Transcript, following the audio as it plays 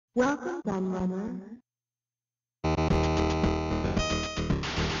Welcome, Gunrunner.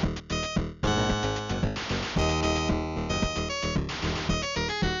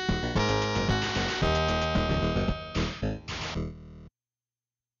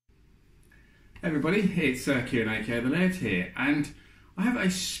 Hey everybody, it's Q&A the Laird here, and I have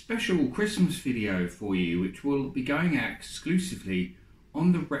a special Christmas video for you which will be going out exclusively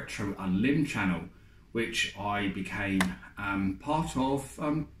on the Retro Unlim channel, which I became part of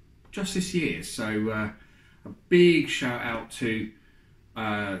just this year. So a big shout out to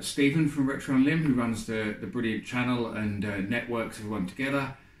Stephen from Retro Unlim, who runs the brilliant channel and networks everyone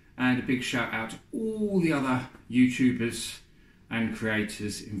together, and a big shout out to all the other YouTubers and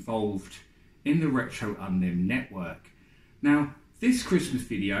creators involved in the Retro Unlim network. Now, this Christmas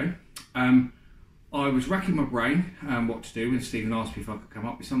video, I was racking my brain what to do when Stephen asked me if I could come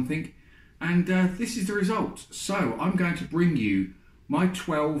up with something, and this is the result. So I'm going to bring you my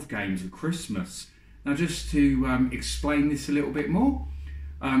 12 games of Christmas. Now, just to explain this a little bit more,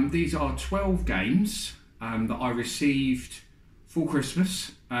 these are 12 games that I received for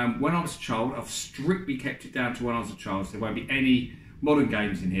Christmas when I was a child. I've strictly kept it down to when I was a child, so there won't be any modern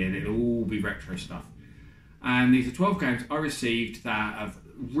games in here. It'll all be retro stuff. And these are 12 games I received that have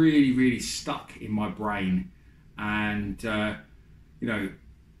really stuck in my brain and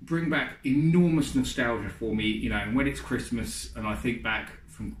bring back enormous nostalgia for me. And when it's Christmas and I think back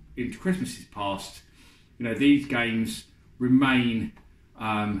into Christmases past, these games remain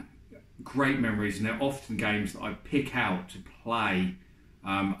great memories, and they're often games that I pick out to play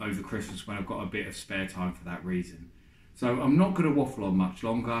over Christmas when I've got a bit of spare time for that reason. So I'm not going to waffle on much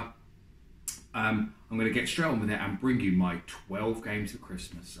longer. I'm going to get straight on with it and bring you my 12 games of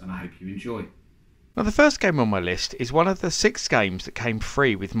Christmas, and I hope you enjoy. Now, the first game on my list is one of the 6 games that came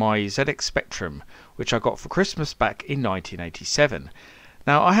free with my ZX Spectrum, which I got for Christmas back in 1987.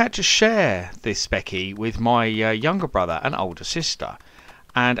 Now, I had to share this Specky with my younger brother and older sister,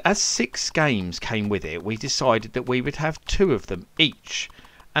 and as 6 games came with it, we decided that we would have 2 of them each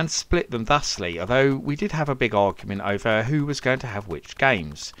and split them thusly, although we did have a big argument over who was going to have which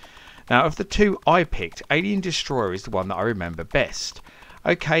games. Now, of the 2 I picked, Alien Destroyer is the one that I remember best.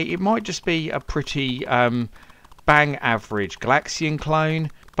 Okay, it might just be a pretty bang average Galaxian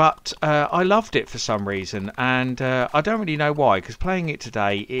clone, but I loved it for some reason, and I don't really know why, because playing it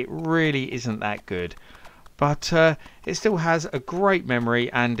today, it really isn't that good. But it still has a great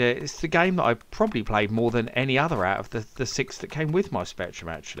memory, and it's the game that I probably played more than any other out of the 6 that came with my Spectrum,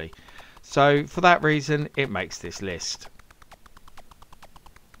 actually. So for that reason, it makes this list.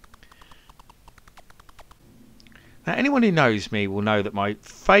 Now, anyone who knows me will know that my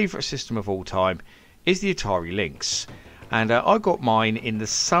favourite system of all time is the Atari Lynx. And I got mine in the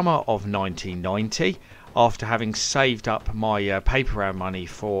summer of 1990 after having saved up my paper round money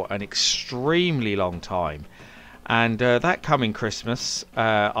for an extremely long time. And that coming Christmas,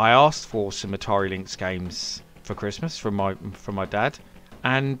 I asked for some Atari Lynx games for Christmas from my dad,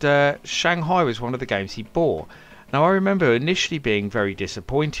 and Shanghai was one of the games he bought. Now, I remember initially being very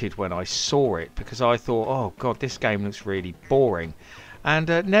disappointed when I saw it, because I thought, oh god, this game looks really boring. And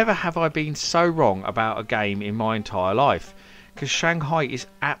never have I been so wrong about a game in my entire life, because Shanghai is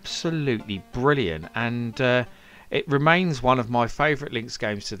absolutely brilliant, and it remains one of my favourite Lynx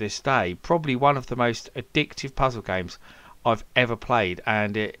games to this day. Probably one of the most addictive puzzle games I've ever played,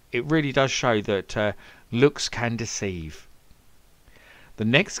 and it really does show that looks can deceive. The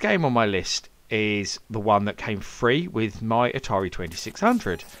next game on my list is the one that came free with my Atari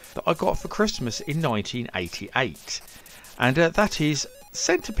 2600 that I got for Christmas in 1988, and that is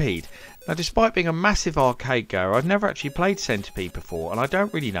Centipede. Now, despite being a massive arcade goer, I've never actually played Centipede before, and I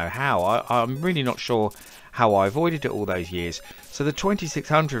don't really know how. I'm really not sure how I avoided it all those years. So the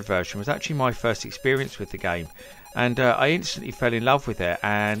 2600 version was actually my first experience with the game, and I instantly fell in love with it,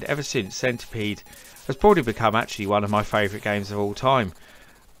 and ever since, Centipede has probably become actually one of my favourite games of all time.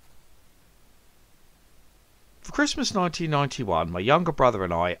 For Christmas 1991, my younger brother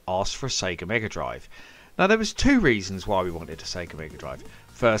and I asked for a Sega Mega Drive. Now, there was 2 reasons why we wanted a Sega Mega Drive.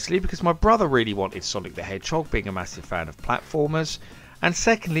 Firstly, because my brother really wanted Sonic the Hedgehog, being a massive fan of platformers. And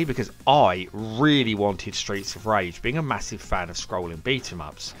secondly, because I really wanted Streets of Rage, being a massive fan of scrolling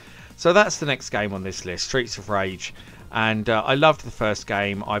beat-em-ups. So that's the next game on this list, Streets of Rage. And I loved the first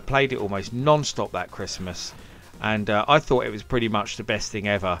game. I played it almost non-stop that Christmas. And I thought it was pretty much the best thing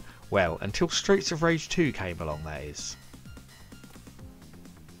ever. Well, until Streets of Rage 2 came along, that is.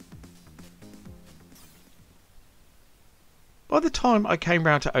 By the time I came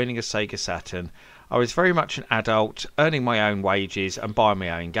round to owning a Sega Saturn, I was very much an adult, earning my own wages and buying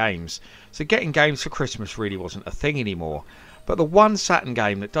my own games. So getting games for Christmas really wasn't a thing anymore. But the one Saturn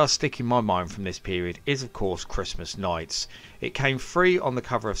game that does stick in my mind from this period is of course Christmas Nights. It came free on the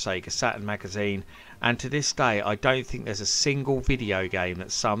cover of Sega Saturn magazine, and to this day I don't think there's a single video game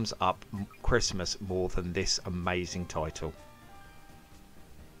that sums up Christmas more than this amazing title.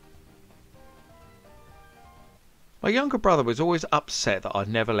 My younger brother was always upset that I'd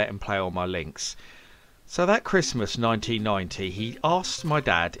never let him play on my Lynx. So that Christmas 1990 he asked my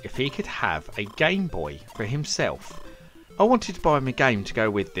dad if he could have a Game Boy for himself. I wanted to buy him a game to go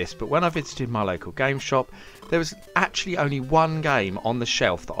with this, but when I visited my local game shop there was actually only one game on the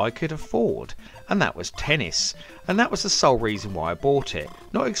shelf that I could afford, and that was tennis, and that was the sole reason why I bought it,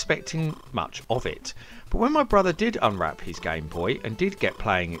 not expecting much of it. But when my brother did unwrap his Game Boy and did get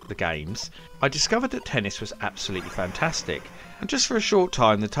playing the games, I discovered that tennis was absolutely fantastic, and just for a short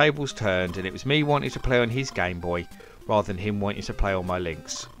time the tables turned and it was me wanting to play on his Game Boy rather than him wanting to play on my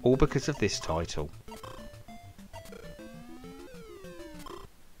Lynx, all because of this title.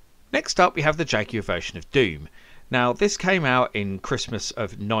 Next up we have the Jaguar version of Doom. Now this came out in Christmas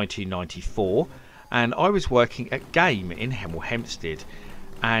of 1994 and I was working at Game in Hemel Hempstead,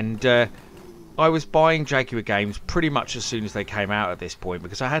 and I was buying Jaguar games pretty much as soon as they came out at this point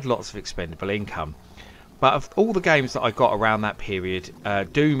because I had lots of expendable income. But of all the games that I got around that period,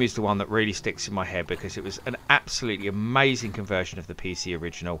 Doom is the one that really sticks in my head because it was an absolutely amazing conversion of the PC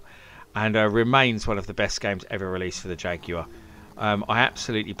original, and remains one of the best games ever released for the Jaguar. I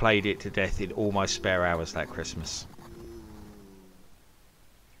absolutely played it to death in all my spare hours that Christmas.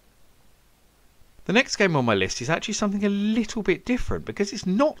 The next game on my list is actually something a little bit different because it's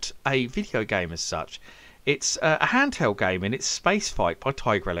not a video game as such. It's a handheld game and it's Space Fight by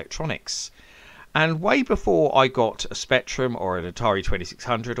Tiger Electronics. And way before I got a Spectrum or an Atari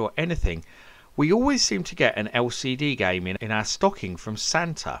 2600 or anything, we always seemed to get an LCD game in our stocking from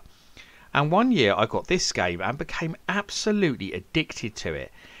Santa. And one year I got this game and became absolutely addicted to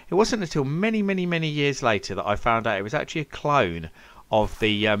it. It wasn't until many years later that I found out it was actually a clone of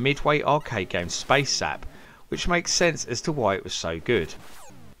the Midway arcade game Space Zap, which makes sense as to why it was so good.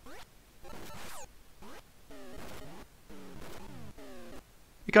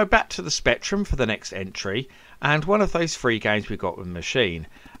 We go back to the Spectrum for the next entry, and one of those free games we got with the machine,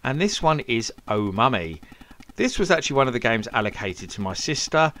 and this one is Oh Mummy. This was actually one of the games allocated to my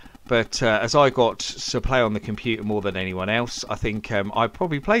sister, but as I got to play on the computer more than anyone else, I think I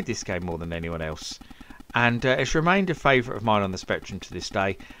probably played this game more than anyone else. And it's remained a favourite of mine on the Spectrum to this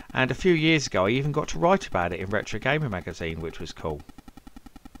day, and a few years ago I even got to write about it in Retro Gamer magazine, which was cool.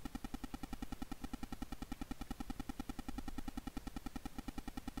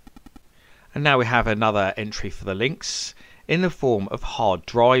 And now we have another entry for the Lynx in the form of Hard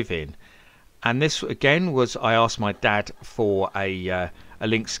Driving. And this again was, I asked my dad for a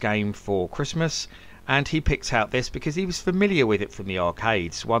Lynx game for Christmas, and he picked out this because he was familiar with it from the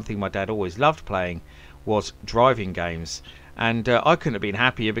arcades. One thing my dad always loved playing was driving games, and I couldn't have been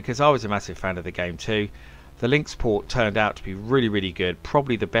happier because I was a massive fan of the game too. The Lynx port turned out to be really good,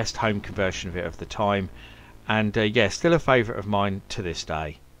 probably the best home conversion of it of the time, and yeah, still a favourite of mine to this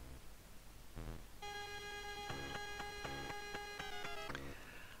day.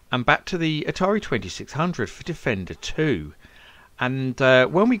 And back to the Atari 2600 for Defender 2. And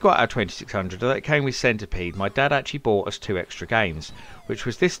when we got our 2600 that came with Centipede, my dad actually bought us 2 extra games, which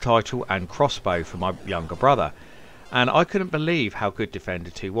was this title and Crossbow for my younger brother. And I couldn't believe how good Defender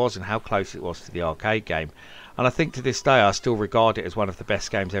 2 was and how close it was to the arcade game. And I think to this day I still regard it as one of the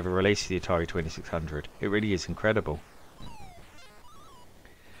best games ever released for the Atari 2600. It really is incredible.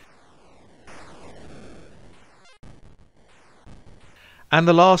 And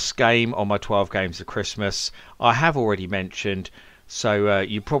the last game on my 12 games of Christmas I have already mentioned, so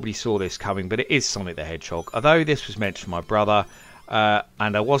you probably saw this coming, but it is Sonic the Hedgehog. Although this was meant for my brother,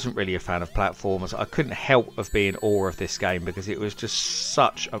 and I wasn't really a fan of platformers, I couldn't help of being in awe of this game because it was just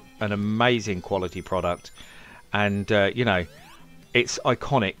such an amazing quality product. And you know, it's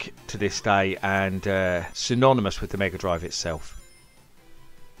iconic to this day and synonymous with the Mega Drive itself.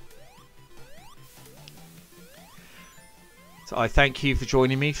 So I thank you for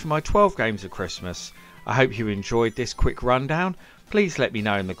joining me for my 12 games of Christmas. I hope you enjoyed this quick rundown. Please let me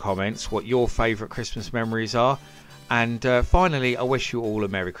know in the comments what your favourite Christmas memories are. And finally, I wish you all a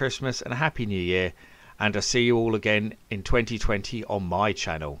Merry Christmas and a Happy New Year. And I'll see you all again in 2020 on my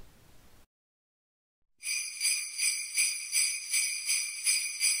channel.